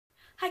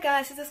Hi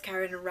guys, this is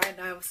Karen and right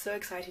now I'm so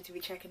excited to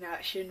be checking out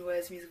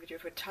Shinhwa's music video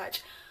for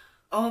Touch.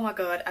 Oh my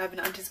god, I've been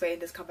anticipating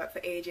this comeback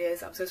for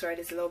ages. I'm so sorry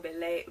it's a little bit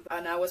late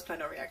and I was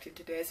planning on reacting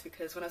to this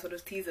because when I saw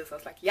those teasers I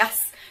was like, yes,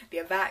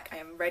 they're back. I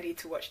am ready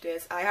to watch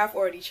this. I have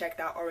already checked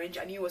out Orange.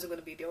 I knew it wasn't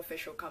going to be the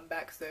official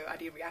comeback, so I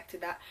didn't react to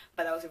that,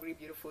 but that was a really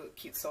beautiful,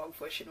 cute song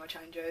for Shinhwa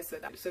Chanjo.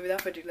 So without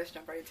further ado, let's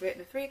jump right into it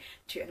in 3,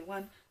 2 and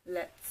 1.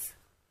 Let's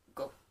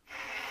go.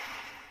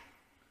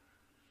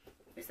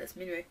 Is this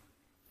Minwei?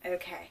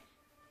 Okay.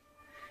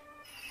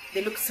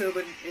 They look so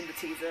good in the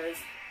teasers.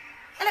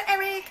 Hello,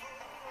 Eric!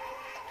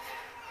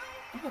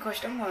 Oh my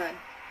gosh, don't worry.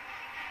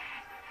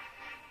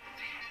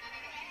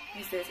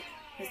 Who's this?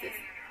 Who's this?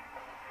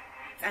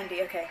 It's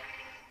Andy, okay.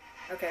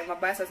 Okay, my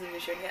bias hasn't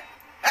been shown yet.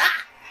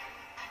 Ah!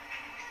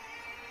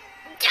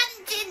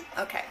 Junjin!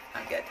 Okay,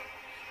 I'm good.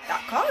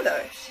 That car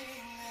though.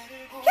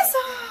 His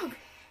song!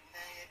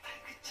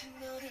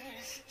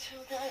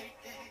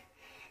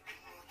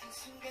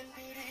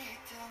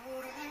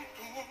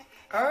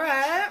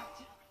 Alright.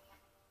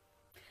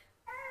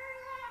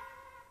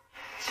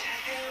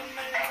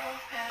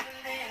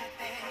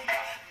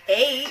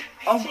 Hey!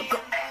 Oh my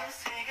god!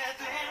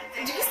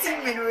 Did you see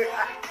me?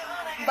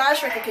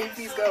 Bash Record, can you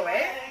please go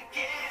away?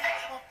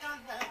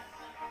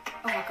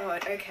 Oh my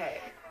god,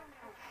 okay.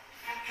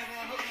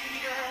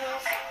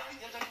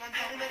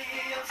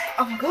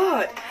 Oh my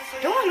god!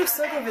 Don't I look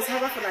so good with his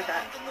hair ruffled like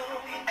that?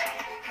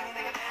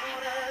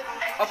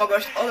 Oh my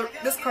gosh,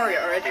 this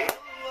choreo already.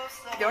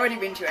 They're already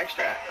being too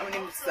extra. I'm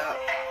gonna need to stop.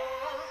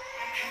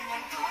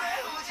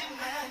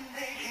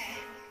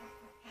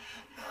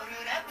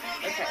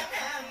 Okay.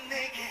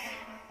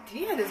 Did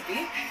you hear this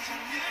beat?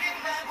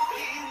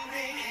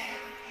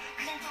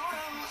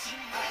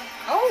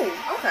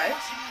 Oh, okay.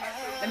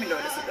 Let me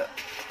lower this a bit.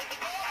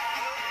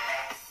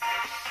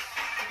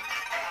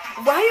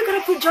 Why are you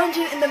gonna put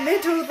Junjin in the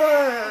middle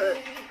though?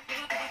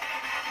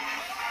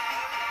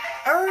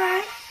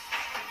 Alright.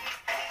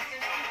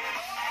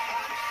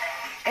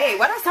 Hey,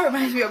 why does that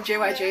remind me of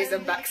JYJ's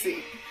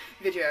Backseat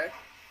video?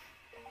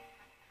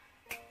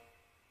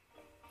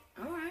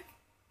 Alright.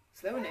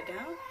 Slowing it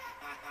down.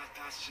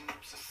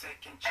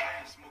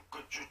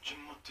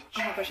 Oh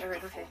my gosh,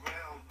 Eric, okay.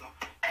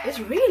 It's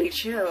really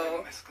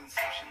chill.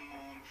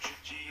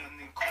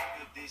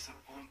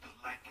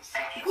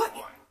 What?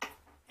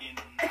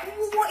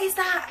 What is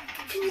that?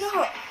 Can you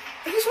not?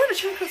 He's wearing a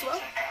choke as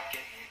well.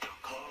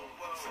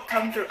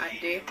 Come through,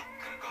 Andy.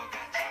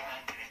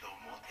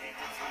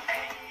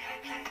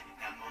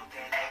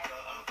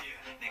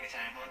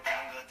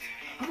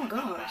 Oh my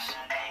gosh.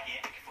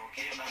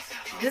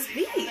 This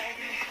beat.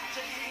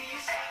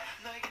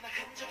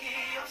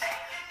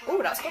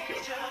 Oh, that's Scorpio.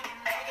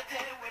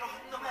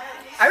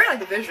 I really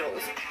like the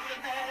visuals.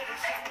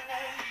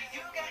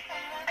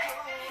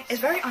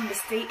 It's very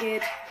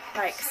understated,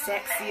 like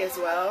sexy as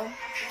well.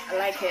 I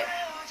like it.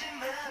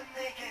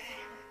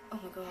 Oh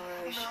my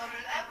gosh.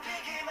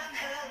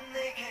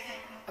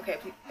 Okay,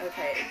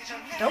 okay.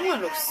 That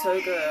one looks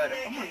so good.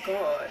 Oh my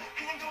god.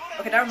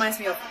 Okay, that reminds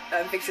me of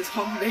Vix's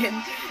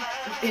Hongbin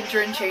in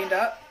During Chained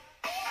Up.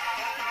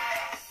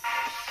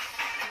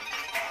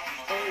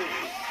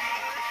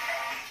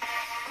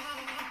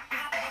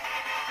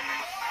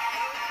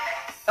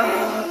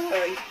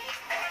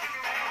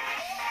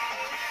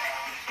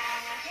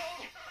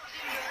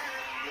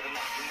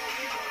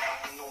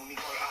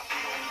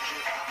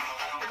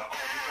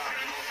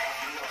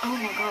 Oh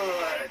my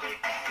god,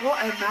 what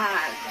a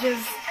man,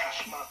 just...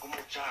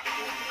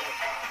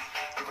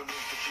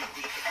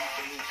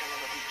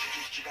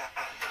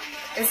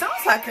 It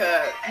sounds like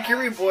a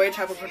Giri Boy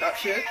type of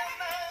production.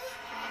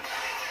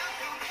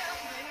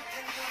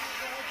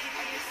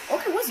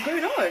 Okay, what's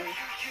going on?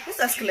 This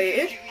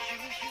escalated.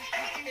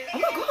 Oh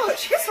my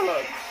gosh, his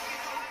song.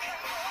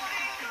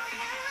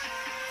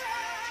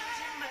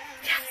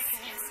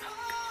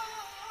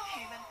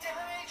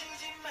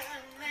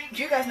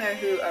 Do you guys know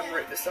who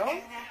wrote the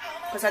song?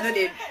 Because I know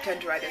they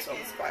tend to write their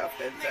songs quite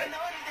often, but...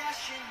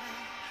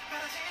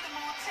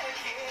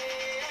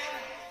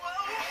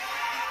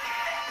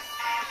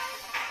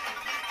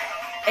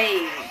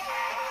 Hey!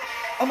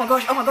 Oh my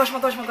gosh, oh my gosh, oh my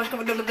gosh, oh my gosh, come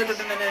on, no,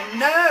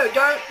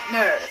 don't,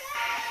 no!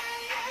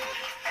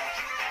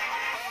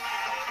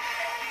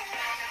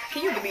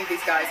 Can you believe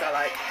these guys are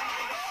like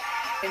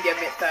in their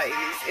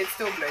mid-30s? It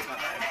still blows my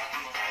mind.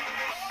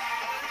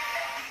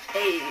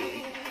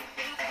 Hey!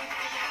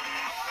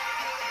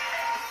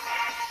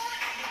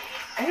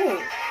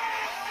 Oh!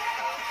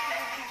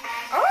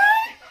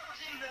 Alright!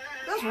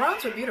 Those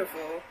rounds were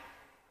beautiful.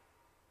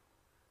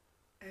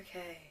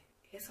 Okay.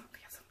 Here's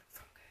something so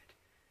good.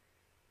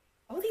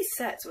 All these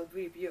sets were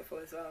really beautiful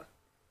as well.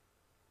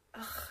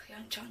 Ugh,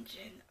 young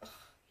Junjin. Ugh,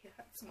 he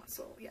hurts my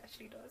soul. He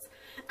actually does.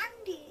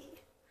 Andy!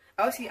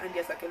 I always see Andy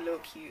as like a little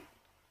cute,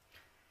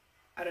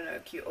 I don't know,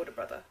 cute older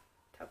brother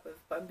type of,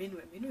 but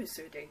Minwei is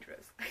so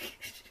dangerous.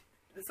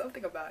 There's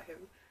something about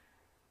him.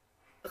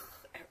 Ugh,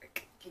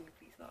 Eric, can you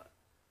please not?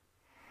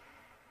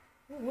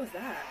 What was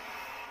that?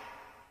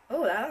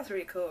 Oh, that was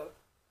really cool.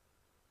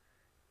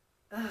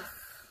 Ugh.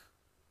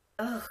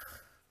 Ugh.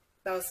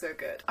 That was so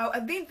good. I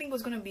didn't think it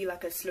was gonna be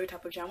like a slow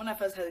type of jam. When I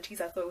first heard the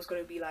teaser, I thought it was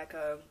gonna be like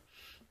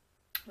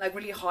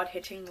really hard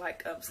hitting,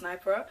 like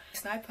Sniper.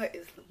 Sniper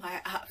is my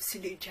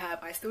absolute jam.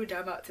 I still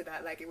jam out to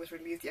that like it was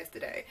released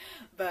yesterday.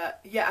 But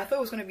yeah, I thought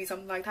it was going to be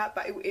something like that,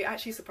 but it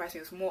actually surprised me.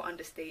 It was more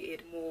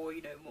understated, more,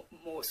 you know,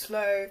 more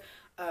slow,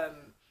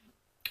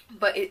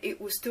 but it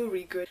was still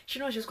really good.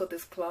 Shinhwa just got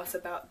this class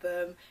about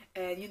them,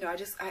 and you know,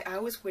 I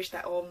always wish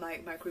that all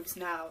my groups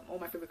now, all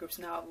my favorite groups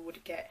now,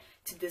 would get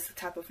to this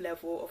type of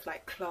level of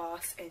like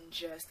class and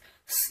just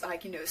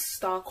like, you know,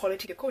 star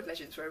quality. They're called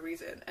legends for a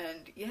reason,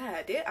 and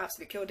yeah, they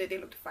absolutely killed it. They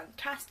looked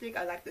fantastic.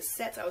 I like the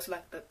sets. I also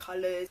like the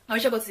colors. I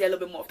wish I got to see a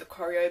little bit more of the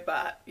choreo,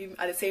 but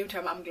at the same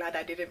time, I'm glad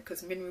I didn't,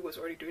 because Minmi was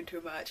already doing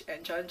too much,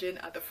 and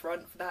Changjin at the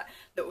front for that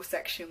little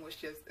section was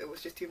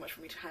just too much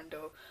for me to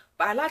handle.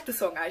 But I like the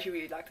song. I actually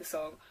really like the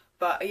song.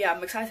 But yeah,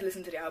 I'm excited to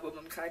listen to the album.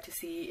 I'm excited to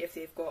see if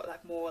they've got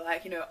like more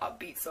like, you know,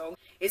 upbeat songs.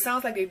 It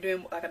sounds like they're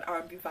doing like an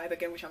R&B vibe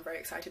again, which I'm very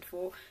excited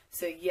for.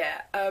 So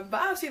yeah, but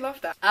I absolutely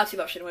love that. I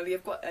absolutely love Shinhwa.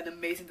 They've got an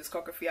amazing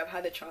discography. I've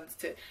had the chance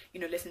to, you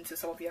know, listen to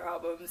some of their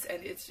albums,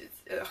 and it's just,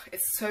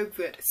 it's so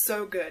good. It's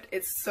so good.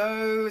 It's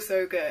so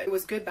good. It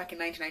was good back in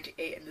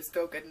 1998, and it's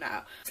still good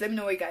now. So let me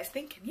know what you guys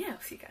think, and yeah,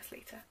 I'll see you guys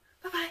later.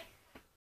 Bye bye.